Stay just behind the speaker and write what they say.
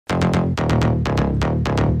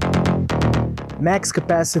Max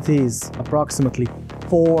capacity is approximately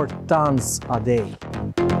 4 tons a day.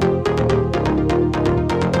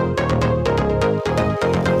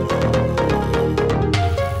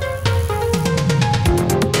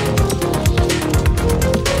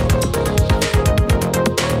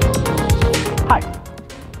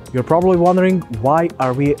 You're probably wondering why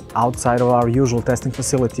are we outside of our usual testing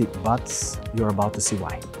facility, but you're about to see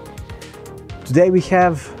why. Today we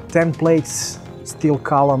have 10 plates steel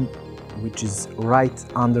column which is right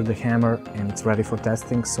under the hammer and it's ready for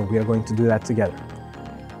testing, so we are going to do that together.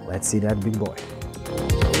 Let's see that big boy.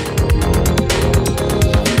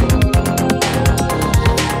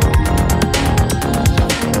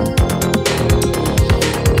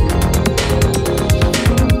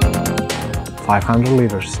 $500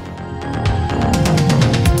 liters.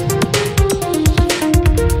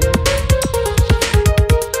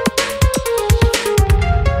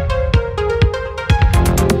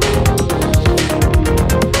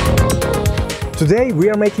 Today we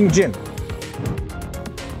are making gin.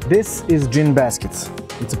 This is gin baskets.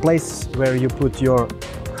 It's a place where you put your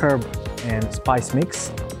herb and spice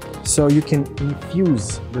mix, so you can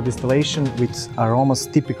infuse the distillation with aromas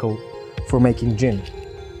typical for making gin,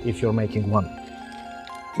 if you're making one.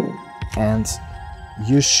 And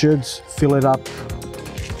you should fill it up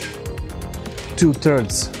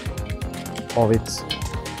 2/3 of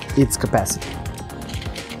its capacity.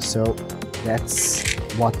 So that's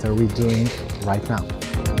what are we doing right now.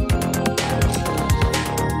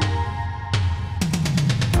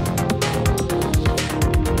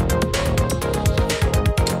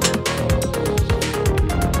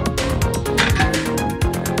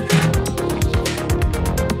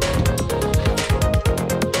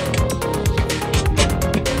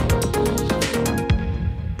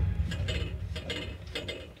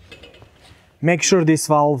 Make sure this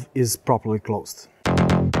valve is properly closed.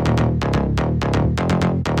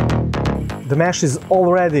 The mash is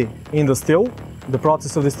already in the still. The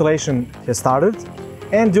process of distillation has started,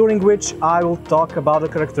 and during which I will talk about the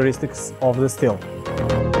characteristics of the still.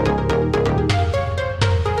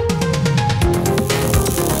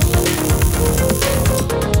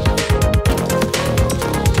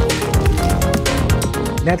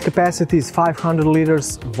 Net capacity is 500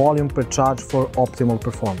 liters, volume per charge for optimal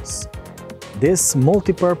performance. This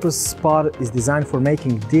multi-purpose pot is designed for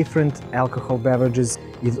making different alcohol beverages.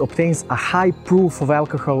 It obtains a high proof of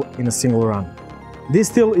alcohol in a single run. This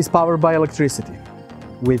still is powered by electricity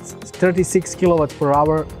with 36 kilowatts per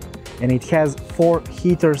hour, and it has 4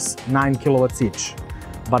 heaters, 9 kilowatts each.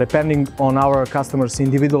 But depending on our customers'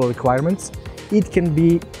 individual requirements, it can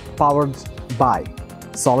be powered by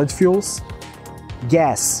solid fuels,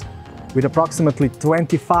 gas, with approximately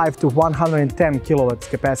 25 to 110 kilowatts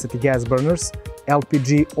capacity gas burners,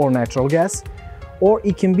 LPG or natural gas, or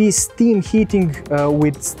it can be steam heating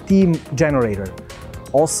with steam generator.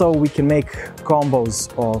 Also, we can make combos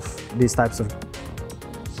of these types of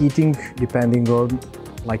heating depending on,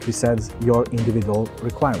 like we said, your individual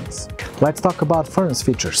requirements. Let's talk about furnace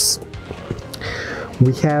features.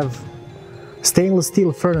 We have stainless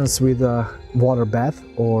steel furnace with a water bath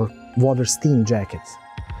or water steam jacket.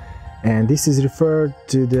 And this is referred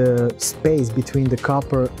to the space between the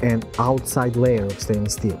copper and outside layer of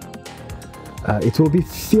stainless steel. It will be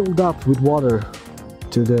filled up with water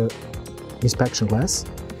to the inspection glass,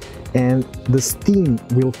 and the steam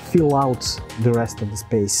will fill out the rest of the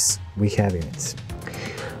space we have in it.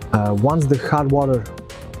 Once the hot water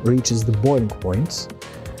reaches the boiling point,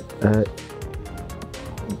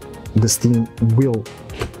 the steam will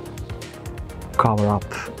cover up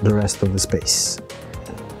the rest of the space.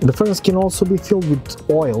 The furnace can also be filled with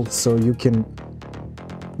oil, so you can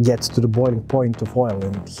get to the boiling point of oil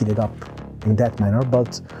and heat it up in that manner,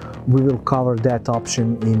 but we will cover that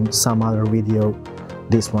option in some other video.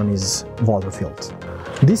 This one is water filled.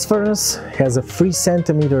 This furnace has a 3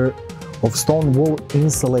 centimeter of stone wool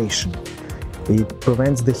insulation. It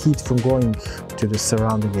prevents the heat from going to the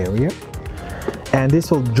surrounding area, and this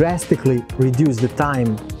will drastically reduce the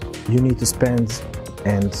time you need to spend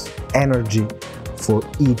and energy for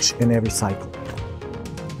each and every cycle.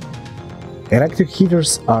 Electric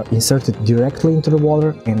heaters are inserted directly into the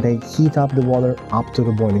water and they heat up the water up to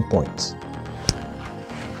the boiling point.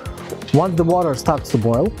 Once the water starts to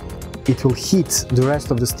boil, it will heat the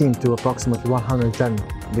rest of the steam to approximately 110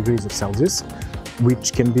 degrees of Celsius,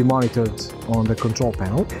 which can be monitored on the control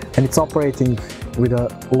panel. And it's operating with a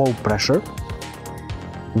low pressure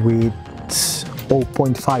with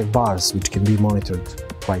 0.5 bars, which can be monitored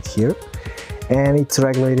right here. And it's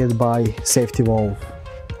regulated by safety valve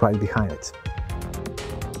right behind it.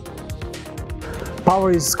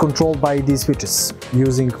 Power is controlled by these switches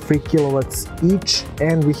using 3 kilowatts each,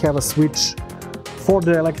 and we have a switch for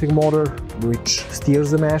the electric motor which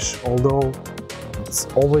steers the mesh, although it's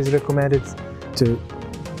always recommended to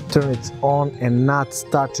turn it on and not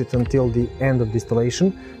touch it until the end of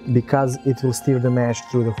distillation, because it will steer the mesh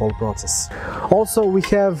through the whole process. Also, we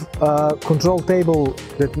have a control table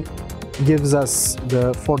that gives us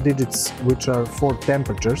the 4 digits, which are 4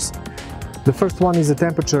 temperatures. The first one is the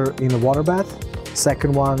temperature in the water bath,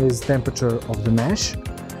 second one is temperature of the mesh,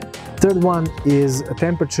 third one is a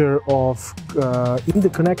temperature of in the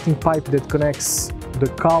connecting pipe that connects the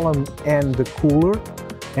column and the cooler,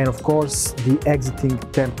 and of course the exiting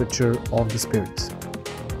temperature of the spirit.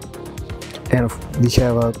 And we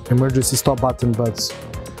have an emergency stop button, but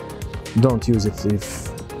don't use it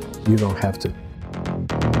if you don't have to.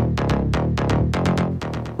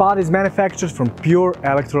 Pod is manufactured from pure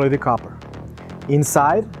electrolytic copper.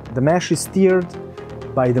 Inside, the mesh is steered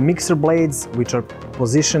by the mixer blades, which are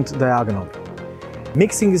positioned diagonally.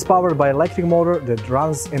 Mixing is powered by an electric motor that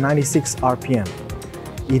runs at 96 RPM.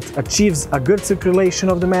 It achieves a good circulation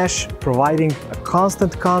of the mesh, providing a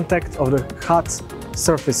constant contact of the hot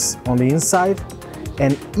surface on the inside,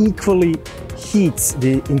 and equally heats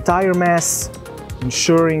the entire mass,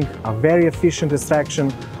 ensuring a very efficient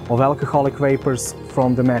extraction of alcoholic vapors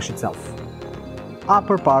from the mesh itself.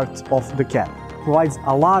 Upper part of the cap provides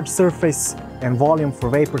a large surface and volume for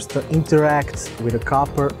vapors to interact with the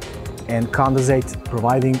copper and condensate,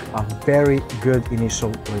 providing a very good initial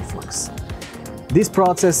reflux. This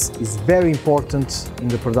process is very important in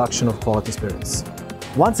the production of quality spirits.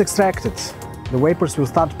 Once extracted, the vapors will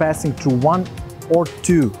start passing through 1 or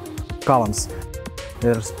 2 columns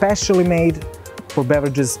that are specially made for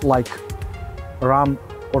beverages like rum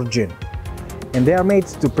or gin. And they are made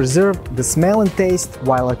to preserve the smell and taste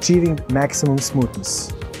while achieving maximum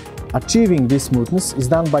smoothness. Achieving this smoothness is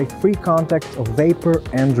done by free contact of vapor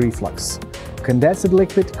and reflux. Condensed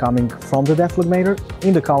liquid coming from the deflegmator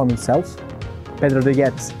in the column itself, better to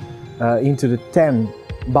get into the 10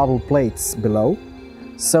 bubble plates below.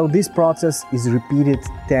 So this process is repeated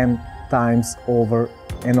 10 times over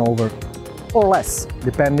and over, or less,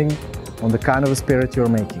 depending on the kind of a spirit you're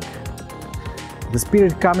making. The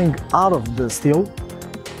spirit coming out of the still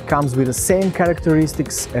comes with the same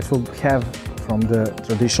characteristics as we'll have from the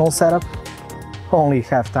traditional setup, only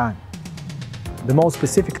half time. The most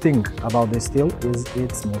specific thing about this still is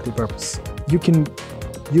its multi-purpose. You can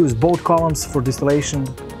use both columns for distillation,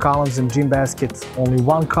 columns and gin baskets, only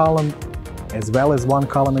one column as well as one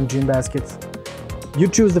column and gin basket. You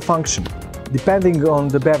choose the function. Depending on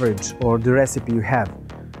the beverage or the recipe you have,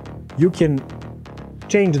 you can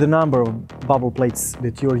change the number of bubble plates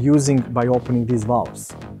that you're using by opening these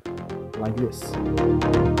valves, like this.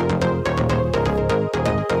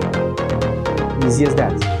 Easy as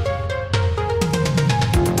that.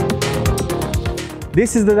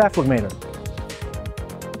 This is the deflegmator.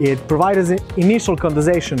 It provides initial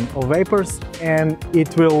condensation of vapors, and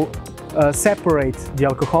it will separate the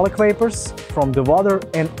alcoholic vapors from the water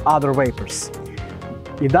and other vapors.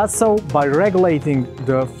 It does so by regulating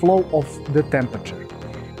the flow of the temperature.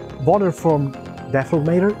 Water from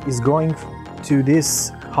deflegmator is going to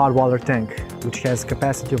this hard water tank, which has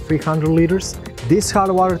capacity of 300 liters. This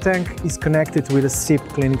hard water tank is connected with a SIP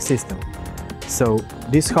cleaning system. So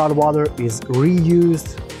this hard water is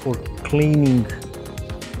reused for cleaning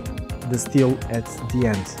the still at the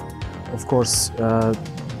end. Of course, the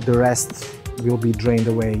rest will be drained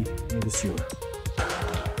away in the sewer.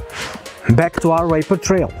 Back to our vapor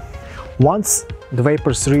trail. Once the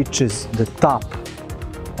vapors reaches the top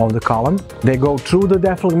of the column, they go through the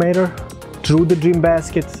deflegmator, through the gin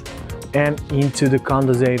basket, and into the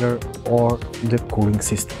condensator or the cooling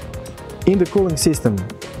system. In the cooling system,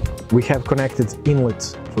 we have connected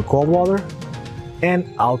inlet for cold water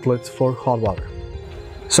and outlet for hot water.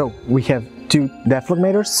 So we have 2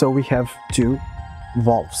 deflegmators, so we have 2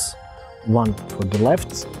 valves, one for the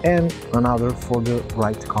left and another for the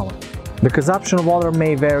right column. The consumption of water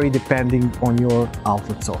may vary depending on your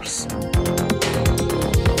outlet source.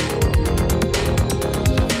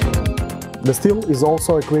 The still is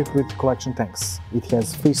also equipped with collection tanks. It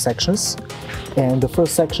has 3 sections, and the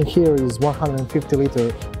first section here is 150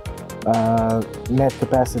 liter net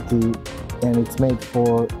capacity, and it's made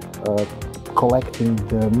for collecting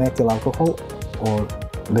the methyl alcohol, or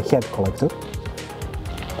the head collector.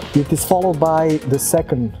 It is followed by the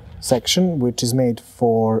second section, which is made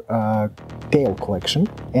for tail collection,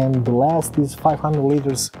 and the last is 500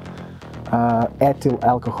 liters ethyl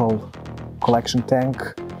alcohol collection tank,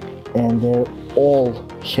 and they all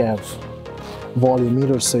have volume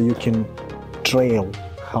meters, so you can trail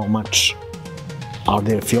how much are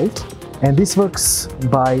there filled. And this works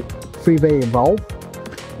by three-way valve,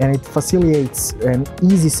 and it facilitates an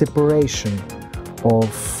easy separation of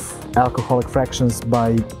alcoholic fractions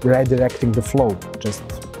by redirecting the flow, just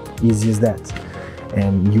easy as that.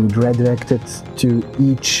 And you redirect it to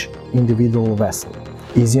each individual vessel.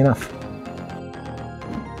 Easy enough.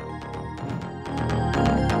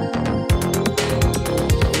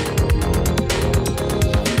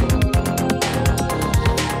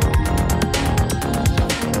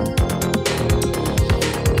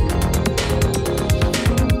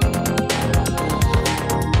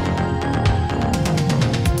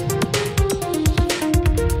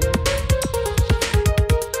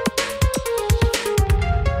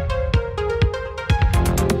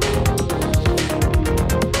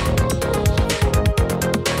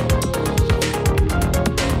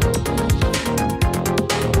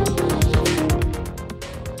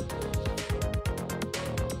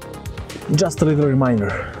 Just a little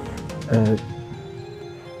reminder,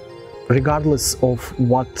 regardless of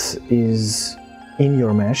what is in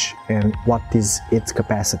your mesh and what is its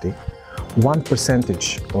capacity,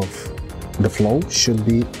 1% of the flow should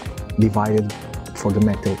be divided for the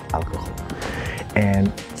methyl alcohol.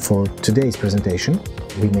 And for today's presentation,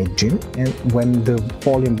 we made gin, and when the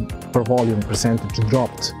volume per volume percentage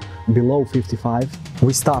dropped below 55,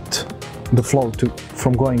 we stopped the flow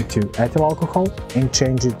from going to ethyl alcohol and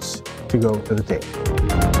changed it to go to the tail.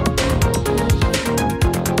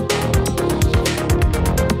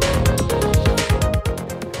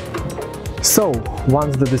 So,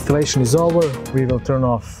 once the distillation is over, we will turn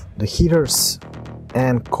off the heaters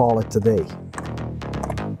and call it a day.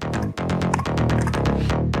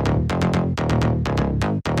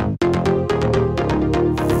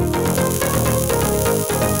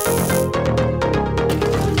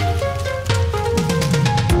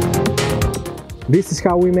 This is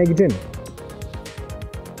how we make gin.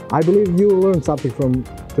 I believe you learned something from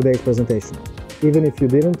today's presentation. Even if you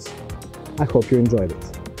didn't, I hope you enjoyed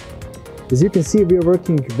it. As you can see, we are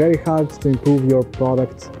working very hard to improve your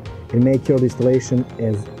product and make your distillation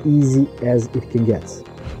as easy as it can get.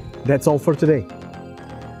 That's all for today.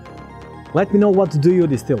 Let me know what do you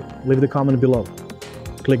distill. Leave the comment below.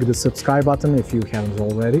 Click the subscribe button if you haven't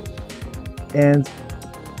already. And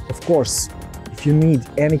of course, if you need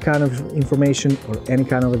any kind of information or any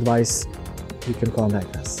kind of advice, you can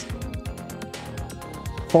contact us.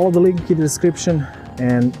 Follow the link in the description,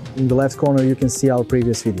 and in the left corner you can see our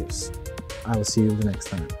previous videos. I will see you the next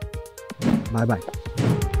time. Bye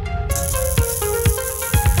bye.